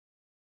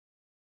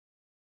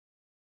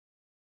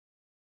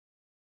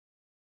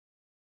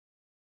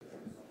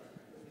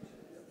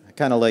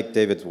kind of like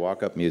David's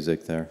walk-up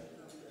music there.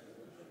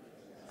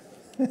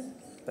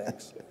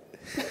 Thanks.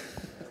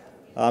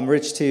 I'm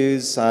Rich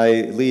Tews.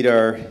 I lead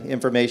our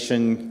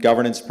information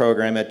governance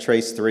program at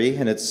Trace3,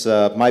 and it's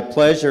my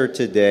pleasure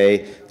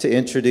today to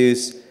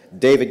introduce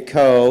David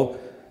Coe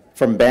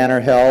from Banner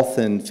Health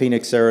in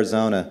Phoenix,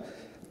 Arizona.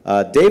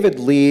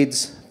 David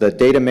leads the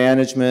data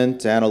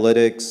management,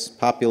 analytics,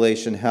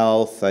 population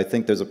health. I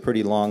think there's a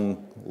pretty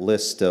long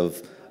list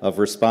of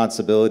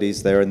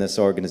responsibilities there in this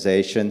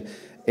organization.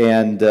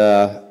 And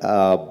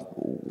I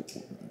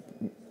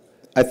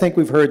think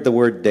we've heard the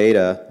word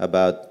data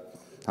about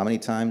how many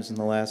times in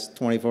the last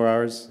 24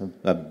 hours?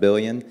 A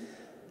billion?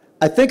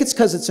 I think it's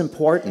because it's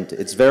important.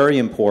 It's very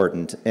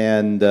important.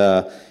 And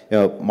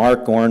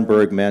Mark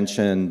Gornberg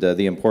mentioned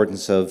the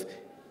importance of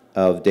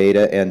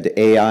data and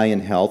AI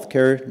in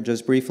healthcare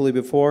just briefly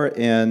before.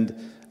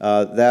 And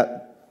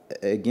that,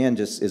 again,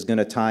 just is going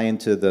to tie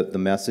into the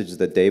message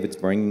that David's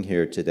bringing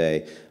here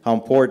today. How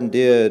important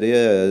it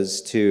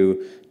is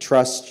to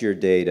trust your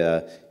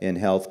data in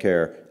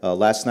healthcare.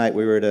 Last night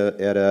we were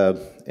at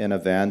an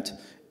event,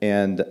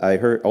 and I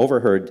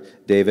overheard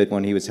David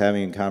when he was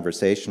having a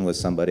conversation with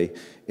somebody,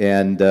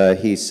 and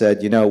he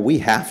said, we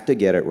have to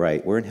get it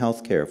right. We're in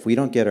healthcare. If we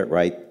don't get it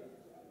right,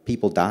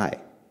 people die.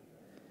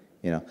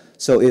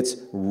 So it's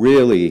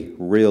really,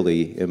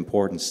 really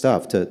important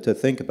stuff to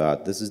think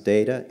about. This is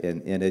data,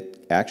 and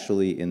it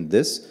actually, in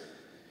this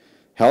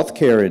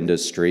healthcare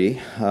industry,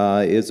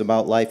 is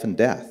about life and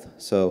death.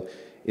 So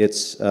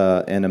it's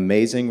an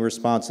amazing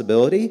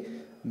responsibility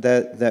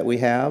that we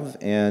have,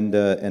 and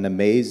an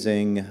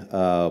amazing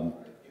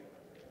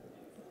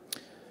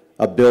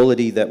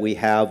ability that we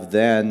have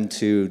then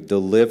to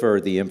deliver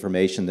the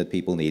information that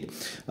people need.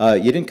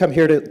 You didn't come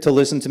here to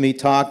listen to me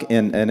talk,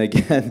 and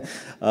again,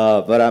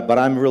 but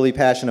I'm really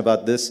passionate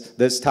about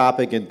this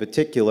topic in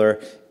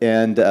particular,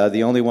 and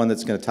the only one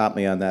that's going to top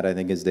me on that, I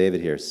think, is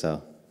David here.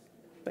 So,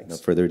 Thanks. No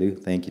further ado.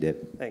 Thank you,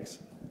 David. Thanks.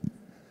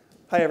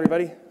 Hi,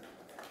 everybody.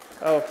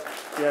 Oh,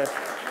 yeah.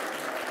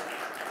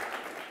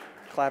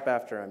 Clap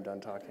after I'm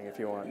done talking if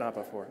you want, not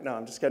before. No,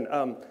 I'm just kidding.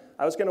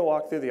 I was going to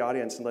walk through the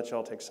audience and let you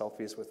all take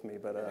selfies with me,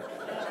 but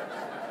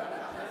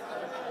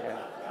yeah.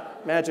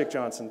 Magic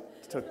Johnson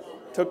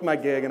took my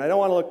gig, and I don't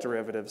want to look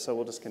derivative, so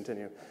we'll just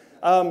continue.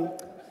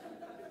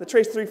 The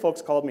Trace3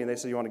 folks called me, and they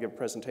said, you want to give a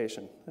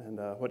presentation, and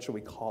what should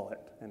we call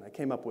it? And I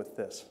came up with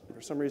this.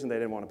 For some reason, they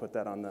didn't want to put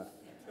that on the...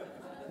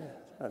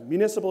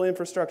 Municipal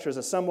infrastructure is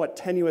a somewhat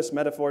tenuous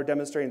metaphor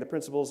demonstrating the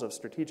principles of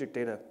strategic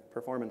data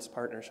performance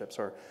partnerships,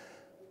 or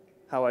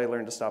how I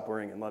learned to stop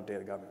worrying and love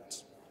data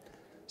governance.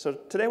 So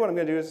today what I'm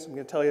going to do is I'm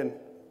going to tell you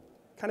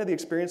kind of the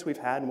experience we've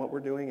had and what we're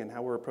doing and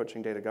how we're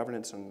approaching data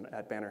governance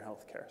at Banner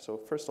Healthcare. So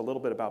first, a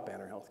little bit about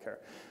Banner Healthcare.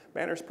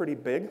 Banner's pretty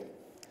big.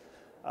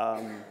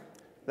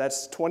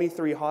 That's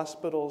 23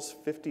 hospitals,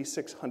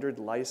 5,600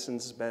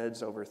 licensed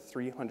beds, over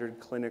 300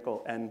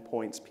 clinical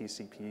endpoints,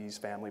 PCPs,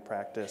 family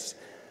practice,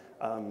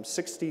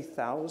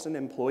 60,000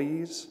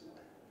 employees,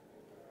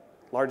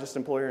 largest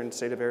employer in the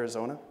state of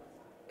Arizona.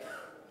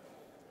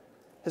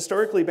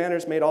 Historically,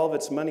 Banner's made all of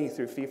its money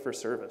through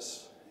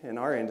fee-for-service. In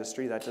our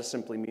industry, that just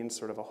simply means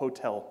sort of a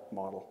hotel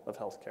model of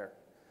healthcare.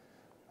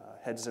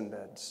 Heads in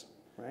beds,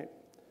 right?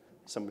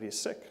 Somebody is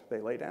sick,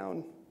 they lay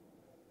down,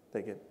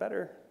 they get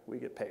better, we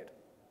get paid.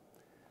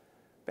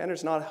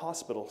 Banner's not a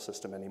hospital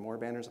system anymore.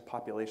 Banner's a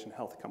population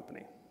health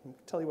company. I'll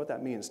tell you what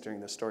that means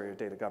during the story of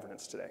data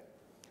governance today.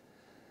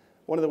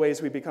 One of the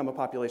ways we become a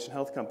population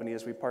health company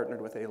is we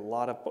partnered with a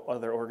lot of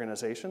other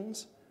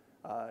organizations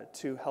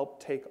to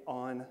help take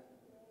on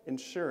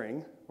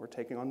ensuring we're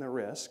taking on the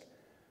risk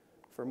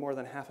for more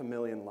than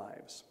 500,000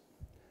 lives.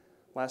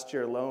 Last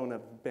year alone,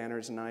 of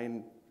Banner's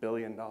 $9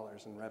 billion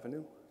in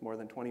revenue, more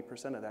than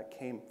 20% of that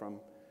came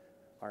from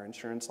our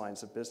insurance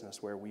lines of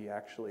business, where we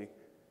actually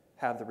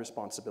have the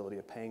responsibility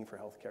of paying for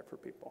healthcare for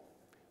people,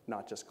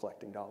 not just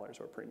collecting dollars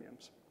or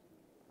premiums.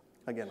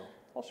 Again,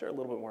 I'll share a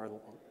little bit more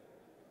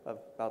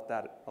about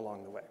that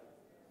along the way.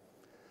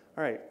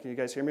 All right, can you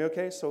guys hear me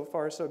okay? So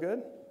far, so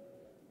good?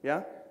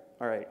 Yeah?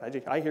 All right,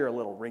 I hear a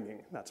little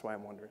ringing. That's why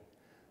I'm wondering.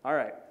 All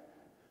right,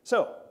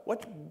 so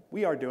what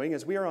we are doing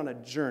is we are on a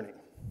journey.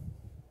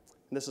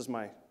 And this is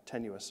my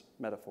tenuous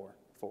metaphor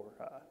for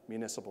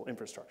municipal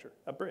infrastructure,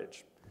 a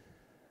bridge.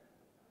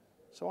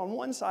 So on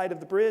one side of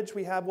the bridge,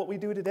 we have what we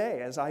do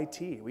today as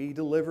IT. We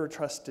deliver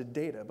trusted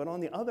data. But on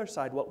the other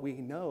side, what we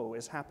know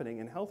is happening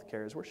in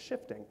healthcare is we're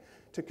shifting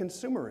to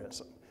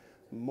consumerism.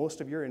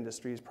 Most of your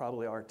industries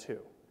probably are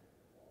too,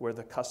 where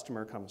the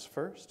customer comes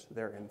first,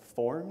 they're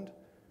informed,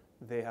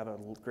 they have a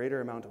greater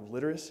amount of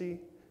literacy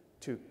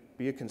to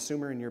be a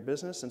consumer in your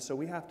business, and so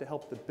we have to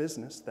help the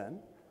business then,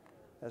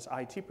 as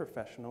IT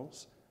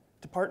professionals,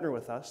 to partner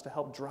with us to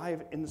help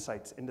drive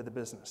insights into the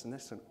business, and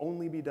this can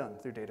only be done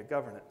through data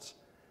governance.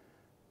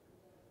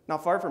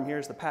 Not far from here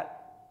is the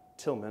Pat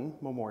Tillman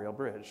Memorial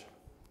Bridge.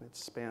 It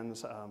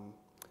spans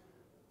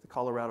the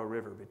Colorado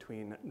River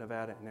between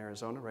Nevada and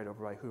Arizona, right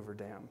over by Hoover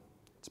Dam.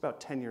 It's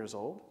about 10 years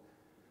old,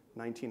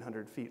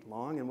 1,900 feet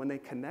long, and when they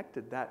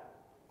connected that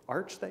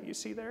arch that you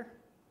see there,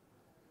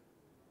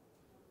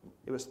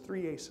 It was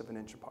 3/8 of an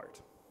inch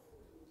apart,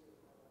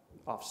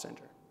 off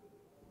center.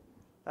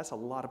 That's a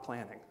lot of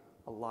planning,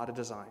 a lot of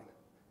design,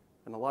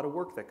 and a lot of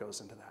work that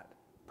goes into that.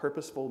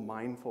 Purposeful,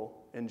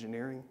 mindful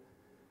engineering,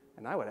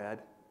 and I would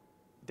add,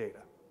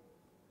 data.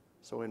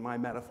 So in my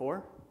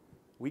metaphor,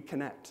 we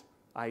connect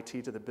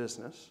IT to the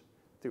business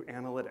through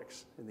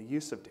analytics and the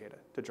use of data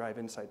to drive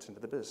insights into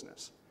the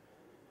business.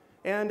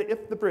 And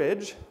if the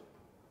bridge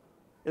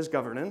is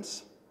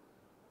governance,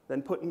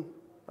 then putting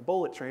a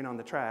bullet train on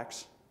the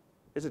tracks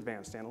is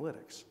advanced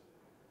analytics.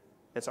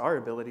 It's our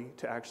ability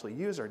to actually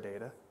use our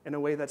data in a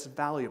way that's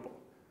valuable,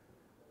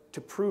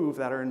 to prove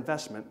that our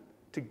investment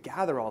to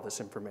gather all this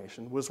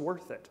information was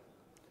worth it,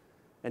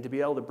 and to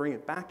be able to bring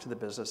it back to the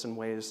business in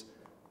ways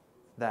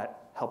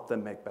that help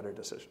them make better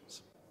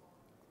decisions.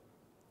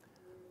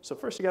 So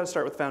first you got to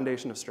start with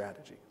foundation of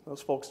strategy.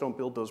 Those folks don't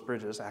build those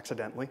bridges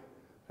accidentally.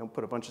 They don't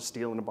put a bunch of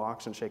steel in a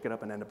box and shake it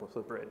up and end up with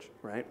a bridge,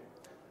 right?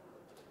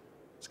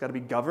 It's got to be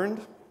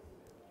governed.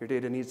 Your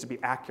data needs to be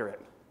accurate.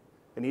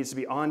 It needs to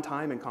be on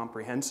time and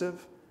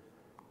comprehensive.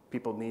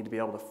 People need to be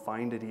able to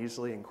find it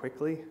easily and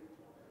quickly.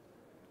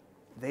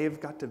 They've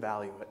got to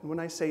value it. And when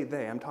I say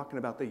they, I'm talking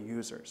about the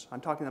users. I'm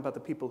talking about the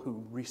people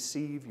who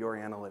receive your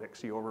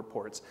analytics, your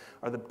reports,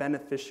 are the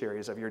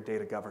beneficiaries of your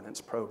data governance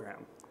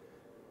program.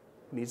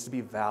 It needs to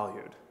be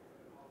valued,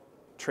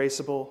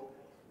 traceable,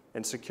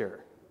 and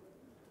secure.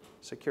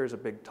 Secure is a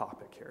big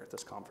topic here at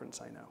this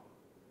conference, I know.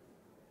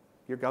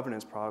 Your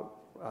governance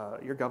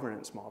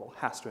model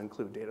has to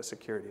include data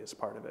security as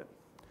part of it.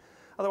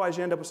 Otherwise,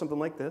 you end up with something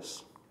like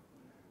this.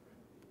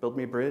 Build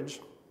me a bridge,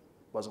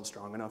 wasn't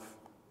strong enough.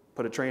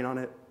 Put a train on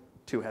it,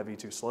 too heavy,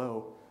 too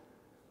slow.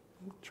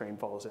 Train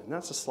falls in.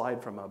 That's a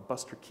slide from a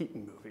Buster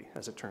Keaton movie,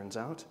 as it turns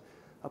out.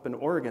 Up in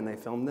Oregon, they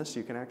filmed this.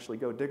 You can actually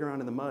go dig around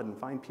in the mud and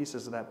find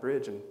pieces of that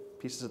bridge and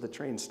pieces of the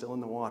train still in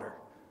the water.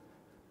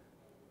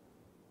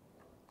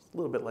 It's a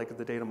little bit like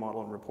the data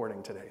model and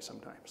reporting today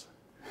sometimes.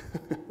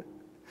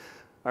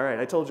 All right,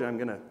 I told you I'm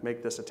going to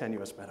make this a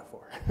tenuous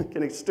metaphor.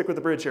 Going to stick with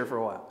the bridge here for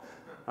a while.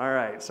 All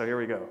right, so here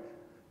we go.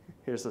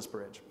 Here's this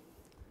bridge.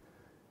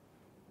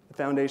 The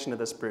foundation of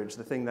this bridge,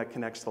 the thing that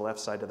connects the left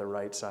side to the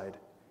right side,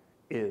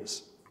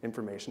 is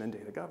information and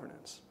data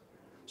governance.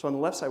 So on the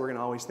left side, we're going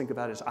to always think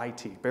about it as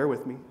IT. Bear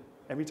with me.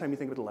 Every time you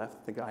think of the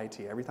left, think of IT.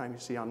 Every time you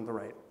see on the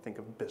right, think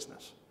of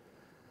business.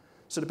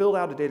 So to build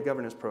out a data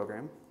governance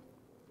program,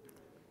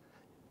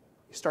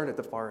 you start at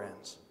the far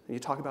ends, and you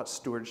talk about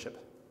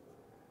stewardship.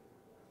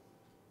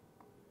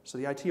 So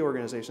the IT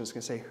organization is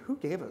going to say, who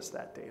gave us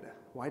that data?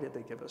 Why did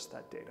they give us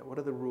that data? What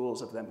are the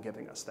rules of them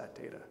giving us that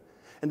data?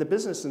 And the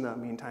business in the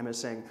meantime is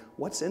saying,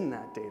 what's in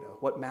that data?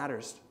 What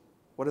matters?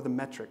 What are the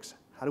metrics?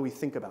 How do we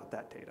think about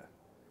that data?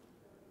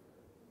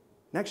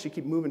 Next, you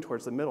keep moving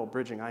towards the middle,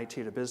 bridging IT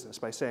to business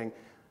by saying,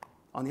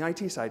 on the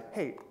IT side,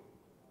 hey,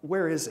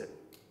 where is it?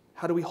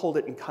 How do we hold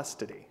it in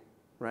custody,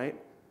 right?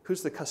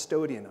 Who's the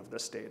custodian of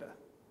this data,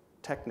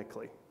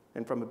 technically,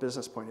 and from a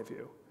business point of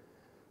view?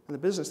 And the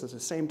business at the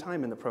same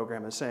time in the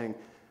program is saying,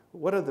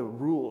 what are the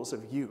rules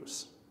of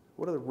use?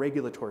 What are the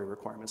regulatory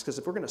requirements? Because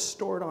if we're going to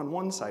store it on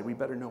one side, we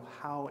better know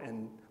how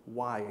and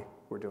why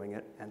we're doing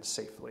it, and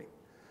safely.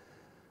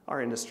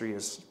 Our industry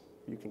is,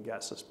 you can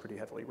guess, is pretty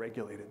heavily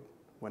regulated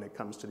when it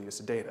comes to the use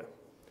of data.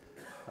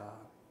 You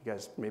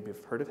guys maybe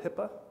have heard of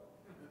HIPAA?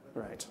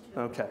 Right,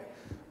 okay,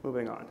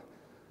 moving on.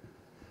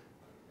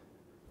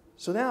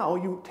 So now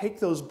you take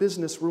those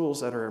business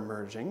rules that are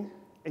emerging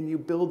and you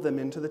build them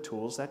into the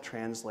tools that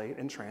translate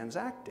and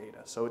transact data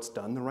so it's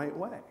done the right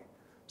way.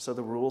 So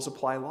the rules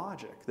apply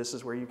logic. This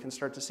is where you can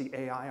start to see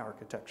AI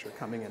architecture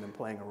coming in and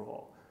playing a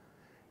role.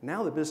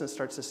 Now the business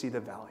starts to see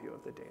the value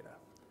of the data.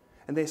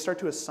 And they start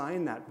to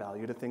assign that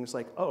value to things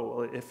like, oh,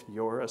 well, if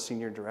you're a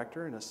senior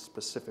director in a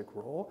specific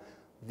role,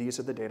 these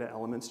are the data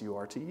elements you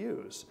are to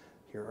use.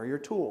 Here are your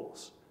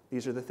tools.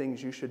 These are the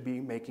things you should be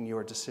making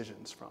your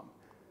decisions from.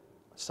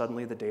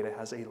 Suddenly the data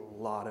has a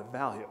lot of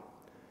value.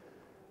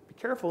 Be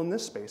careful in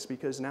this space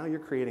because now you're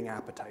creating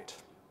appetite,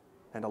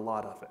 and a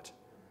lot of it.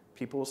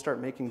 People will start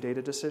making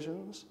data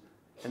decisions,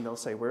 and they'll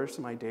say, where's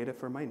my data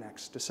for my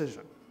next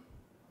decision?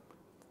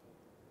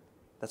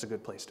 That's a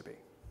good place to be.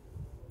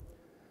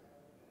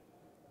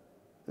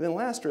 And then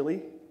last,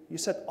 really, you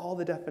set all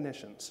the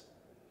definitions.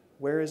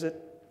 Where is it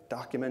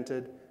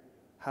documented?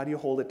 How do you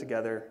hold it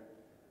together?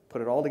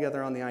 Put it all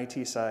together on the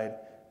IT side,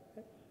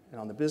 and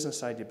on the business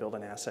side, you build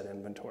an asset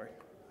inventory,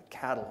 a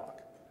catalog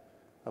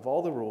of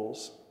all the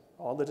rules,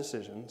 all the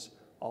decisions,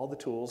 all the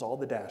tools, all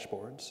the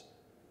dashboards,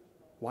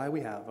 why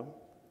we have them,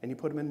 and you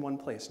put them in one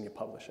place and you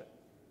publish it.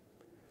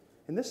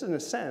 And this, in a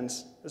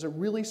sense, is a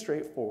really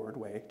straightforward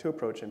way to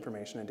approach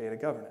information and data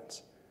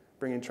governance,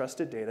 bringing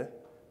trusted data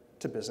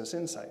to business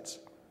insights,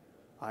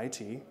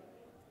 IT,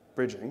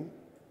 bridging,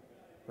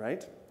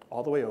 right,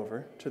 all the way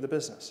over to the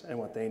business and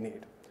what they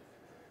need.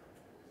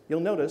 You'll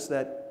notice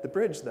that the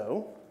bridge,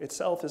 though,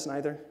 itself is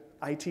neither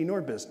IT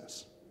nor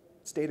business.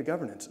 It's data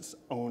governance, its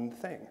own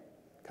thing,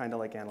 kind of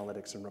like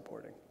analytics and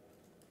reporting.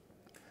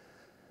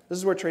 This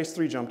is where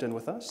Trace3 jumped in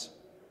with us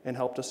and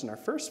helped us in our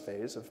first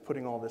phase of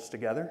putting all this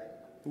together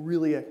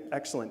really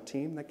excellent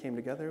team that came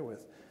together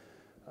with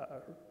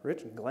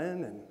Rich and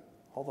Glenn and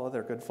all the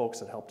other good folks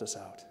that helped us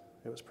out.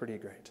 It was pretty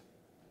great.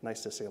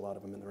 Nice to see a lot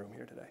of them in the room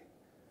here today.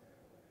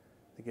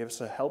 They gave us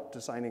help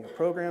designing a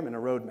program and a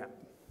roadmap.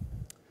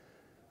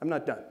 I'm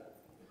not done.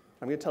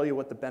 I'm going to tell you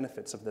what the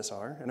benefits of this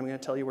are, and I'm going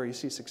to tell you where you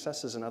see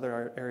successes in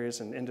other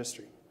areas in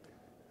industry,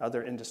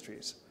 other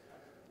industries.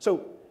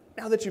 So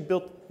now that you've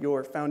built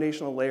your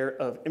foundational layer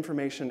of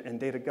information and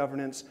data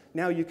governance,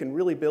 now you can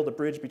really build a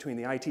bridge between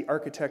the IT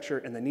architecture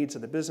and the needs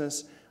of the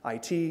business,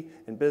 IT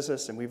and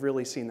business, and we've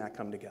really seen that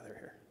come together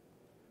here.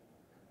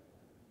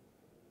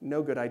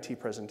 No good IT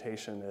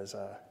presentation is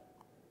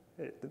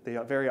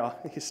it's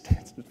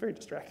very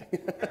distracting.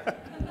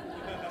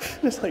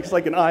 It's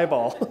like an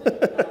eyeball.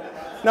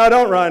 No,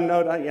 don't run.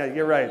 No, yeah,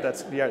 you're right.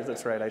 That's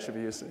right. I should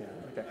be used to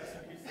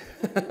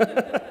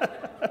okay.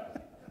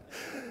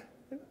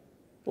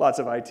 Lots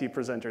of IT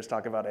presenters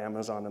talk about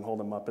Amazon and hold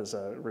them up as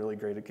a really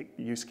great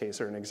use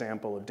case or an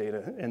example of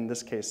data. In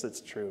this case,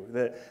 that's true.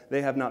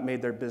 They have not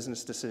made their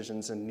business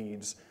decisions and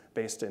needs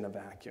based in a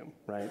vacuum,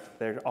 right?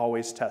 They're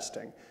always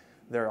testing.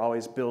 They're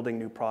always building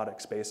new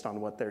products based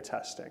on what they're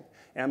testing.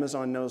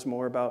 Amazon knows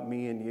more about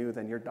me and you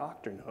than your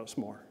doctor knows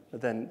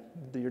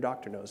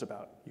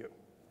about you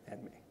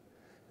and me.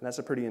 And that's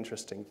a pretty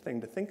interesting thing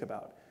to think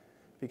about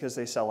because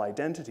they sell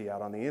identity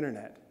out on the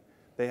internet.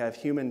 They have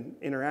human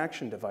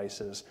interaction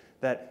devices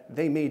that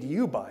they made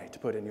you buy to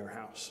put in your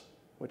house,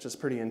 which is a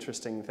pretty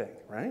interesting thing,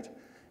 right?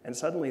 And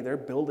suddenly they're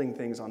building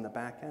things on the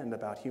back end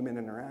about human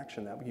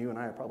interaction that you and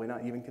I are probably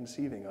not even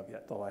conceiving of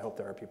yet, though I hope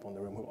there are people in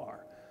the room who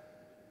are.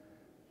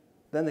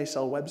 Then they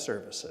sell web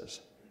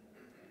services.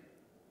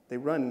 They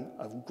run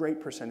a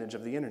great percentage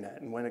of the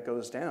internet, and when it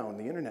goes down,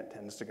 the internet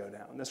tends to go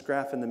down. This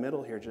graph in the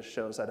middle here just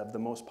shows that of the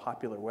most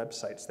popular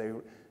websites, they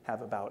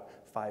have about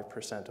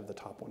 5% of the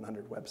top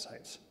 100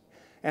 websites.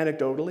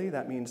 Anecdotally,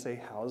 that means they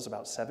house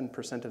about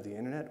 7% of the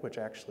internet, which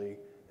actually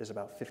is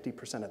about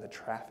 50% of the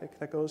traffic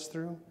that goes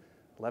through,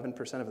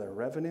 11% of their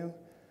revenue,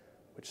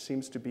 which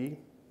seems to be,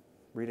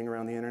 reading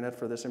around the internet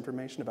for this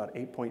information, about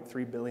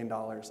 $8.3 billion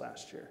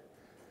last year.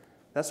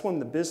 That's when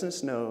the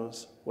business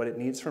knows what it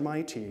needs from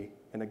IT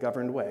in a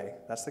governed way.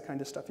 That's the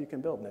kind of stuff you can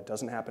build, and it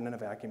doesn't happen in a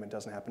vacuum. It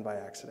doesn't happen by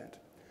accident.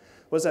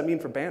 What does that mean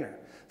for Banner?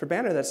 For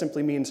Banner, that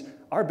simply means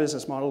our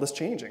business model is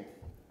changing.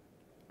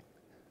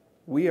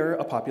 We are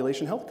a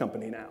population health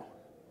company now.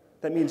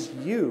 That means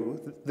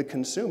you, the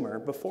consumer,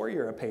 before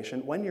you're a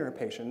patient, when you're a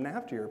patient, and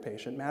after you're a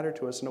patient, matter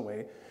to us in a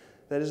way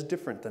that is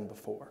different than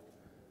before.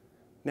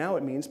 Now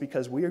it means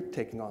because we are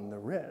taking on the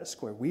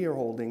risk, where we are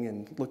holding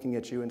and looking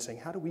at you and saying,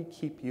 how do we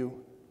keep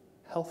you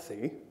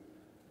healthy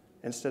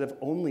instead of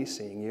only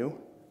seeing you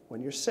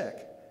when you're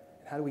sick?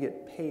 And how do we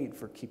get paid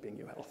for keeping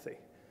you healthy?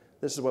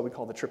 This is what we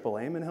call the triple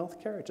aim in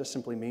healthcare. It just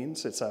simply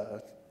means it's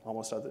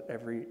almost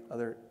every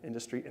other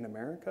industry in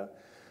America.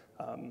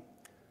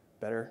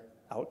 Better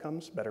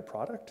outcomes, better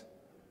product,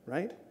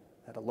 right?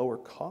 At a lower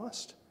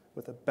cost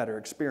with a better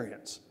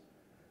experience.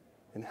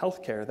 In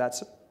healthcare,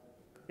 that's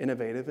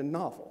innovative and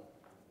novel.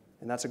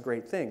 And that's a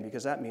great thing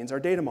because that means our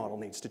data model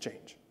needs to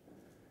change.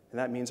 And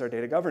that means our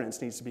data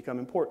governance needs to become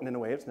important in a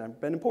way it's never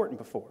been important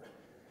before.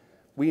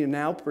 We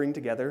now bring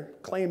together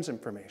claims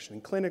information,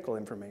 and clinical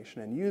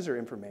information, and user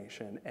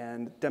information,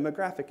 and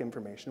demographic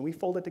information. We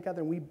fold it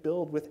together and we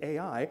build with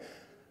AI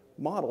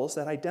models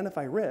that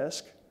identify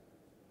risk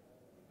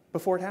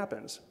before it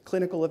happens,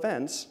 clinical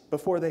events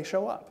before they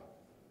show up.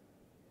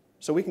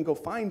 So we can go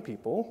find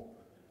people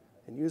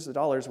and use the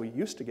dollars we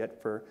used to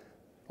get for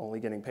only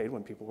getting paid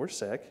when people were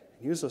sick,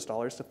 and use those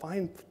dollars to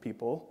find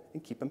people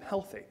and keep them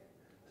healthy.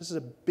 This is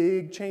a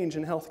big change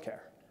in healthcare.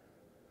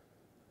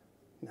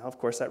 Now, of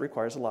course, that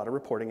requires a lot of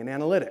reporting and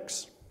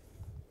analytics. A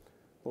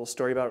little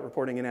story about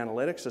reporting and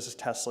analytics. This is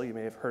Tesla. You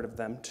may have heard of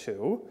them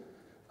too.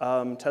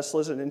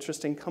 Tesla is an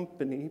interesting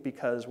company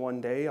because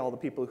one day all the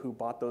people who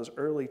bought those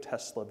early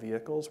Tesla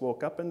vehicles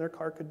woke up and their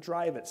car could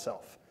drive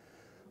itself.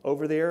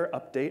 Over-the-air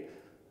update,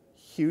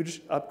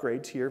 huge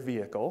upgrade to your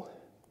vehicle.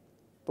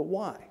 But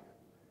why?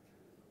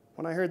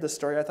 When I heard this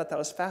story, I thought that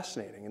was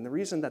fascinating. And the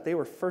reason that they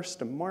were first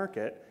to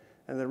market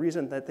and the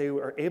reason that they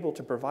were able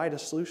to provide a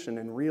solution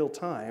in real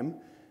time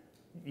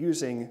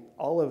using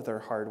all of their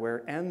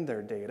hardware and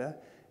their data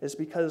is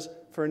because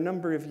for a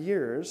number of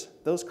years,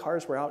 those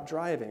cars were out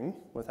driving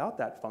without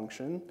that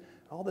function.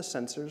 All the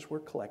sensors were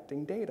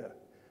collecting data.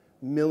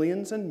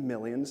 Millions and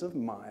millions of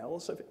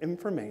miles of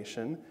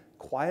information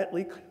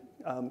quietly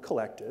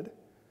collected,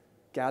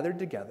 gathered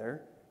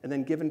together, and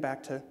then given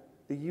back to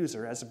the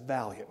user as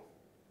value.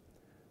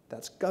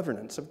 That's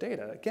governance of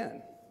data,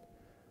 again.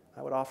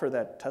 I would offer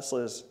that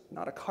Tesla is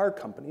not a car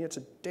company, it's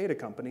a data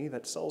company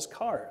that sells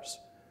cars.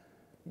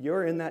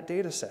 You're in that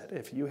data set.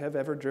 If you have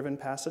ever driven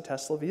past a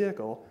Tesla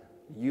vehicle,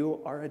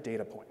 you are a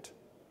data point.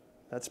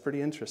 That's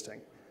pretty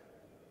interesting.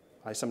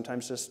 I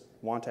sometimes just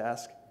want to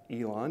ask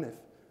Elon if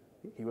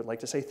he would like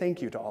to say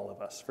thank you to all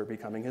of us for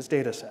becoming his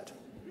data set.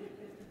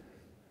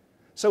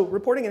 So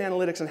reporting and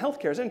analytics in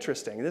healthcare is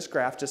interesting. This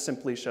graph just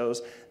simply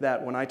shows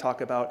that when I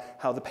talk about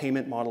how the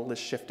payment model is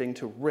shifting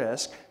to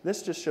risk,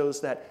 this just shows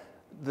that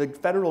the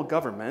federal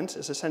government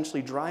is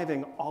essentially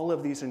driving all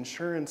of these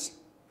insurance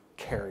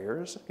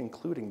carriers,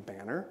 including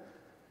Banner,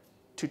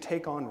 to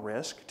take on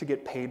risk to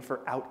get paid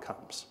for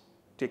outcomes,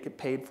 to get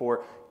paid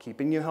for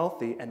keeping you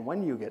healthy, and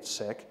when you get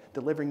sick,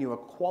 delivering you a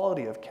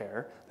quality of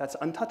care that's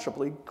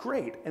untouchably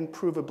great and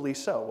provably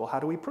so. Well, how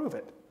do we prove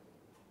it?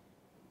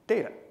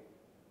 Data.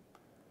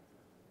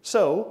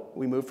 So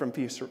we move from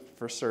fee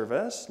for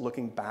service,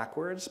 looking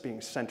backwards, being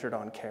centered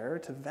on care,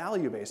 to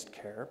value-based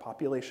care,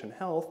 population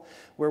health,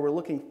 where we're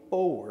looking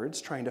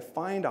forwards, trying to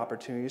find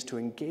opportunities to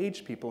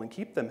engage people and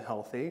keep them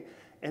healthy,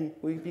 and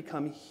we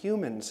become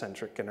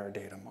human-centric in our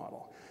data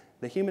model.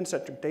 The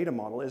human-centric data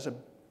model is a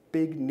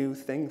big new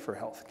thing for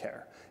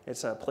healthcare.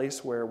 It's a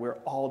place where we're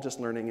all just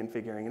learning and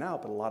figuring it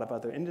out, but a lot of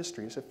other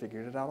industries have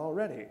figured it out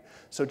already.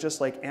 So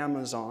just like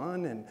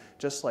Amazon and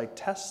just like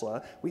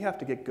Tesla, we have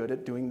to get good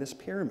at doing this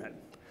pyramid.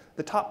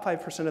 The top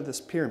 5% of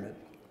this pyramid,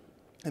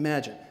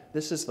 imagine,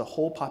 this is the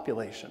whole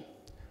population.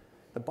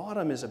 The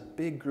bottom is a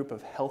big group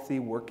of healthy,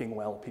 working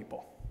well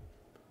people.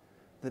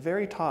 The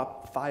very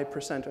top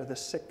 5% are the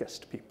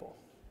sickest people.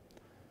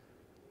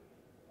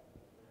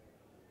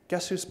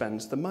 Guess who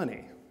spends the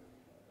money?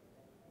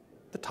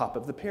 The top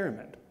of the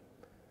pyramid.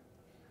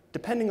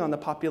 Depending on the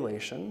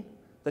population,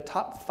 the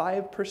top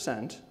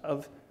 5%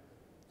 of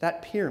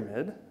that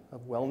pyramid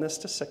of wellness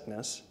to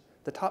sickness,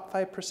 the top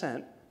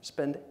 5%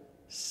 spend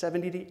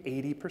 70 to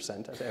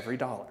 80% of every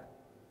dollar.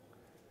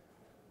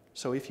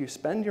 So if you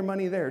spend your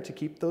money there to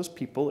keep those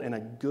people in a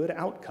good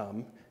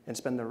outcome and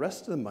spend the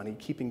rest of the money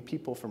keeping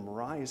people from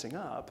rising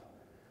up,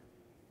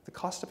 the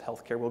cost of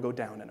healthcare will go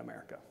down in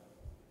America.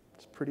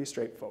 It's pretty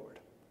straightforward.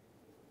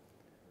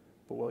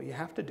 But what you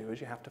have to do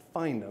is you have to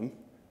find them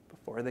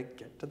before they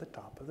get to the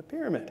top of the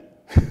pyramid,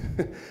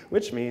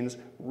 which means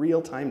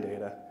real-time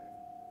data,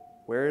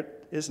 where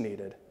it is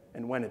needed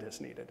and when it is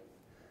needed.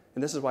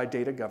 And this is why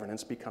data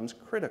governance becomes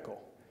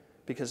critical,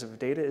 because if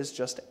data is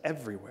just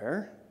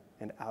everywhere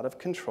and out of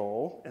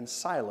control and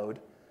siloed,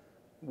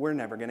 we're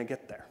never going to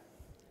get there.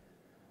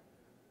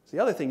 So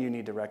the other thing you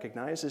need to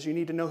recognize is you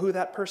need to know who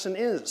that person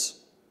is.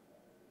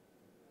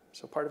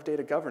 So part of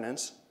data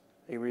governance,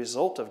 a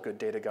result of good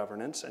data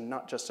governance, and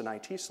not just an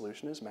IT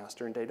solution, is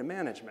master and data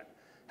management,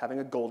 having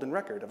a golden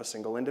record of a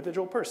single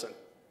individual person.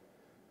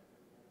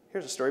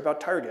 Here's a story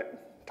about Target.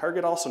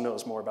 Target also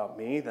knows more about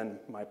me than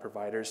my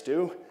providers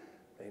do.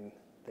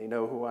 They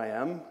know who I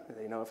am.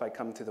 They know if I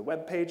come through the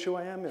web page who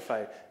I am, if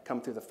I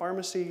come through the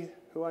pharmacy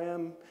who I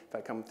am, if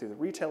I come through the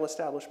retail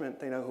establishment,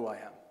 they know who I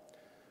am.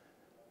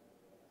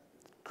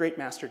 Great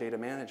master data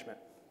management.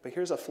 But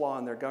here's a flaw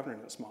in their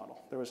governance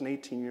model. There was an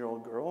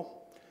 18-year-old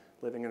girl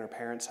living in her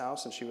parents'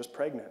 house, and she was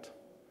pregnant.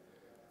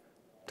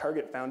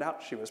 Target found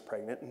out she was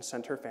pregnant and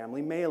sent her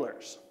family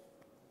mailers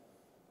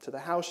to the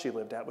house she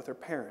lived at with her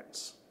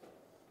parents.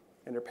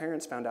 And her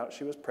parents found out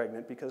she was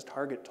pregnant because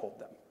Target told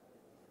them.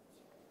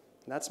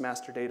 And that's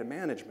master data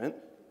management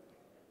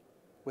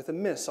with a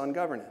miss on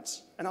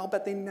governance. And I'll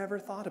bet they never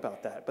thought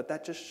about that, but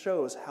that just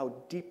shows how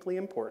deeply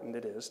important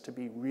it is to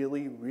be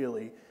really,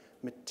 really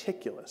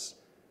meticulous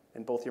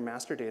in both your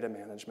master data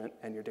management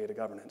and your data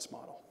governance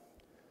model.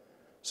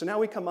 So now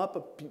we come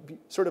up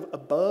sort of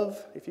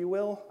above, if you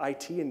will,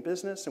 IT and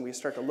business, and we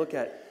start to look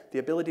at the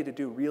ability to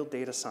do real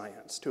data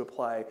science, to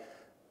apply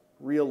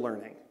real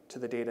learning to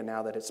the data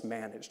now that it's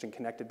managed and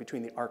connected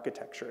between the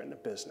architecture and the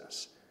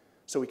business.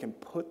 So we can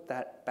put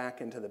that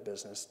back into the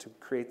business to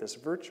create this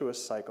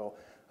virtuous cycle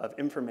of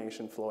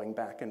information flowing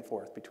back and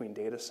forth between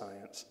data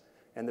science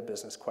and the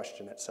business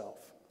question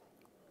itself.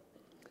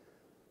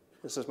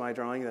 This is my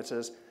drawing that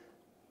says,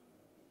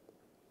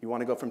 you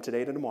want to go from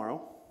today to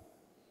tomorrow,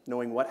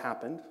 knowing what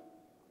happened,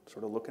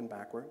 sort of looking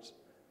backwards.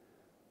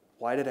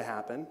 Why did it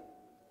happen?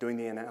 Doing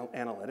the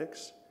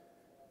analytics.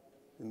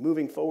 And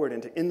moving forward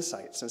into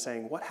insights and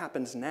saying what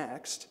happens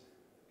next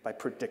by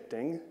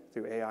predicting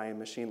through AI and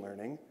machine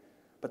learning,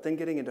 but then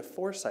getting into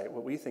foresight,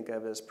 what we think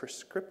of as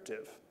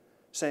prescriptive,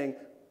 saying,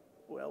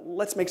 well,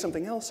 let's make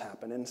something else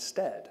happen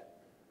instead.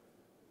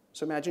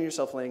 So imagine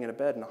yourself laying in a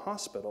bed in a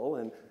hospital,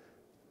 and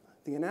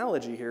the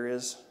analogy here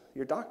is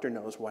your doctor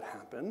knows what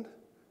happened.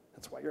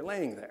 That's why you're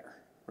laying there,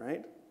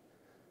 right?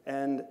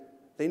 And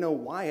they know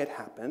why it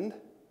happened.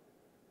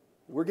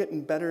 We're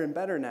getting better and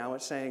better now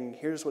at saying,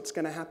 here's what's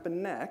going to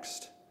happen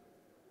next.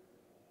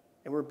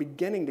 And we're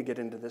beginning to get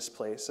into this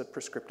place of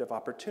prescriptive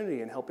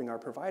opportunity and helping our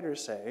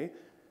providers say,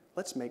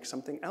 let's make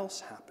something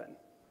else happen.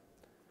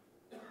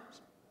 So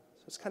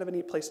it's kind of a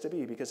neat place to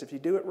be, because if you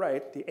do it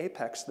right, the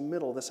apex, the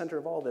middle, the center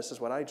of all this is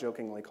what I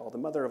jokingly call the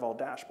mother of all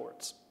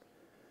dashboards.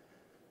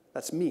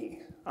 That's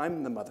me.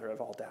 I'm the mother of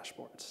all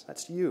dashboards.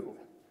 That's you.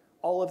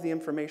 All of the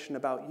information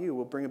about you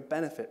will bring a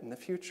benefit in the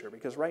future,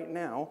 because right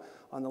now,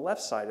 on the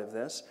left side of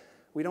this,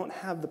 we don't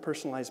have the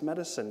personalized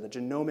medicine, the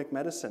genomic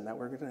medicine that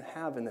we're going to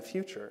have in the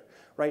future.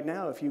 Right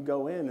now, if you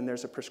go in and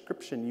there's a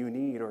prescription you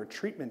need, or a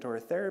treatment or a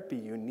therapy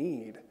you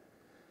need,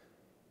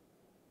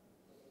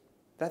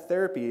 that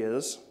therapy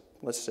is,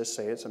 let's just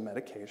say it's a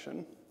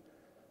medication.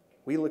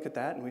 We look at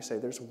that and we say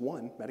there's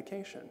one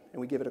medication,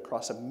 and we give it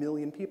across 1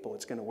 million people.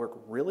 It's going to work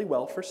really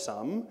well for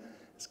some,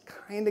 It's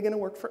kind of going to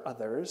work for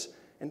others,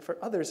 and for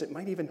others, it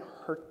might even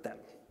hurt them.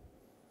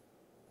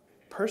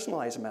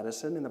 Personalized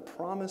medicine and the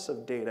promise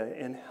of data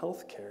in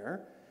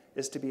healthcare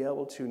is to be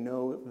able to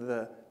know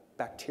the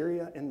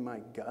bacteria in my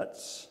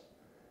guts,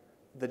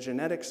 the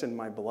genetics in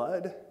my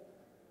blood,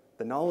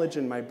 the knowledge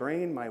in my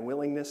brain, my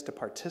willingness to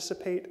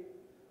participate,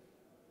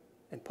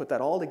 and put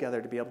that all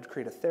together to be able to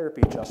create a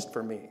therapy just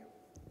for me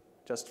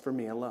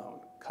alone,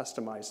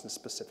 customized and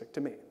specific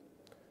to me.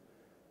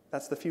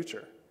 That's the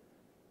future.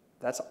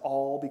 That's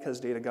all because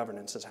data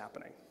governance is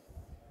happening.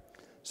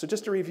 So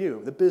just to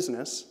review, the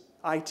business,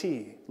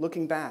 IT,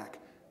 looking back,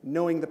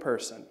 knowing the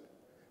person,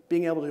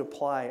 being able to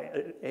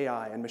apply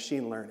AI and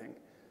machine learning,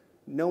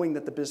 knowing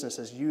that the business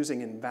is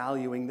using and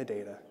valuing the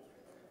data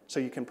so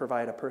you can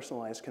provide a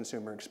personalized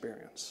consumer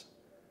experience.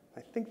 I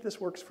think this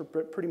works for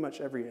pretty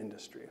much every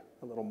industry,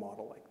 a little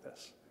model like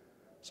this.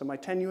 So my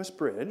tenuous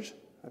bridge,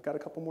 I've got a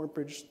couple more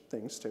bridge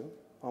things too,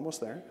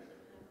 almost there,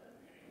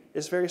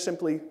 is very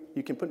simply,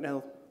 you can put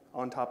now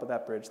on top of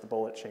that bridge the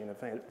bullet chain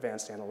of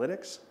advanced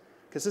analytics,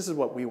 because this is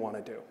what we want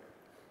to do.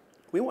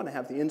 We want to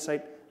have the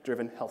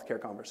insight-driven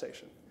healthcare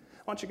conversation.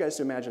 I want you guys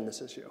to imagine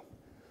this is you.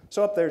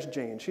 So up there's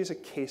Jane. She's a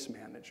case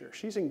manager.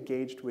 She's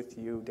engaged with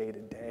you day to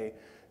day,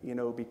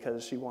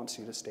 because she wants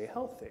you to stay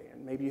healthy.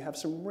 And maybe you have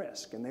some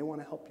risk, and they want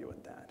to help you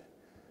with that.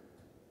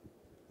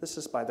 This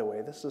is, by the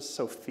way, this is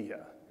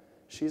Sophia.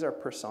 She's our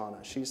persona.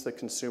 She's the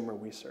consumer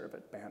we serve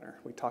at Banner.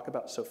 We talk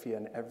about Sophia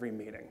in every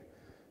meeting.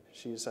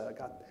 She's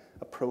got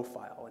a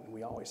profile, and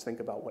we always think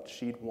about what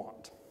she'd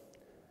want.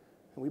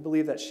 And we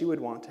believe that she would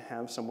want to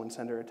have someone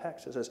send her a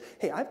text that says,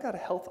 hey, I've got a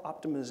health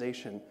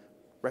optimization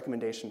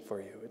recommendation for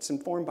you. It's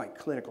informed by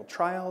clinical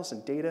trials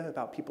and data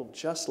about people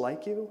just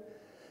like you.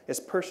 It's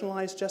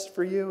personalized just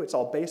for you. It's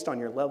all based on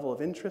your level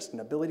of interest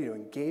and ability to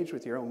engage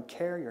with your own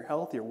care, your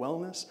health, your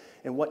wellness,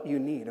 and what you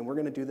need. And we're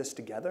going to do this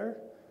together.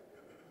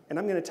 And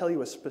I'm going to tell you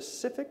with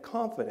specific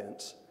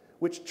confidence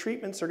which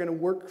treatments are going to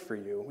work for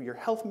you, your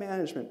health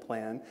management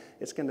plan,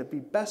 it's going to be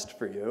best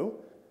for you,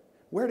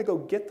 where to go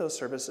get those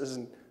services,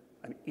 and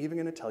I'm even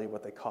going to tell you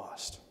what they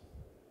cost.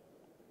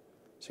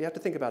 So you have to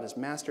think about as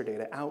master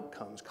data,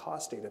 outcomes,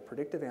 cost data,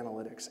 predictive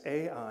analytics,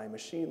 AI,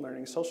 machine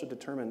learning, social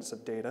determinants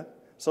of data,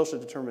 social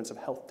determinants of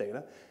health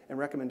data, and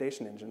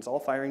recommendation engines all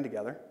firing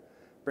together,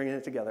 bringing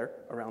it together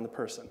around the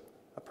person,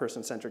 a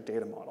person-centric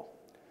data model.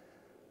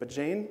 But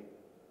Jane,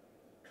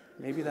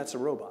 maybe that's a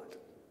robot,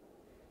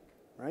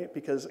 right?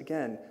 Because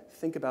again,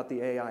 think about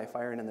the AI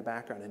firing in the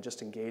background and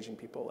just engaging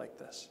people like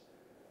this.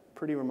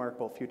 Pretty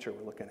remarkable future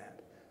we're looking at.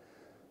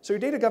 So your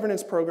data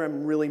governance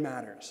program really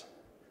matters.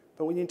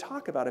 But when you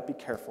talk about it, be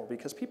careful,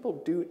 because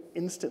people do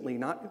instantly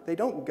they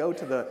don't go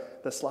to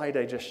the slide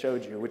I just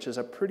showed you, which is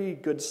a pretty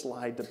good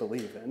slide to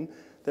believe in.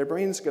 Their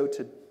brains go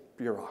to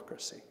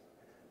bureaucracy.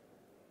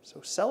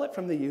 So sell it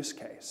from the use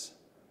case.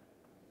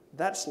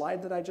 That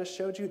slide that I just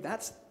showed you,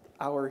 that's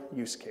our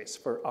use case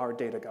for our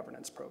data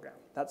governance program.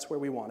 That's where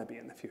we want to be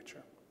in the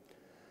future.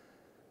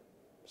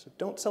 So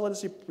don't sell it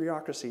as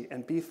bureaucracy,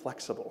 and be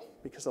flexible,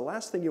 because the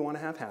last thing you want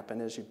to have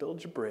happen is you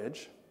build your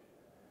bridge,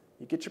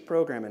 you get your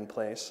program in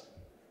place,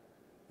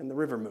 and the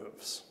river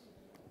moves.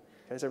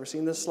 You guys ever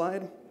seen this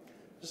slide?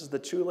 This is the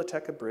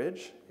Choluteca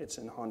Bridge. It's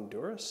in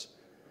Honduras.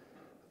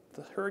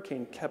 The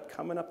hurricane kept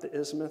coming up the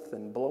isthmus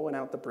and blowing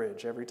out the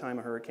bridge every time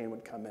a hurricane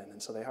would come in.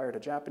 And so they hired a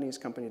Japanese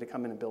company to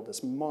come in and build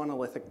this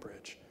monolithic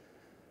bridge.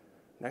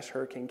 Next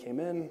hurricane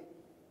came in,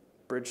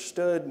 bridge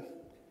stood,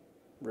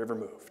 river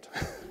moved.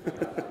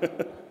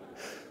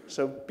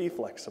 So be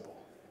flexible.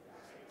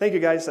 Thank you,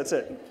 guys. That's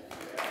it.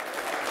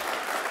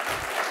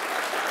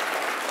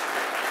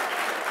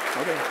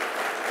 Okay.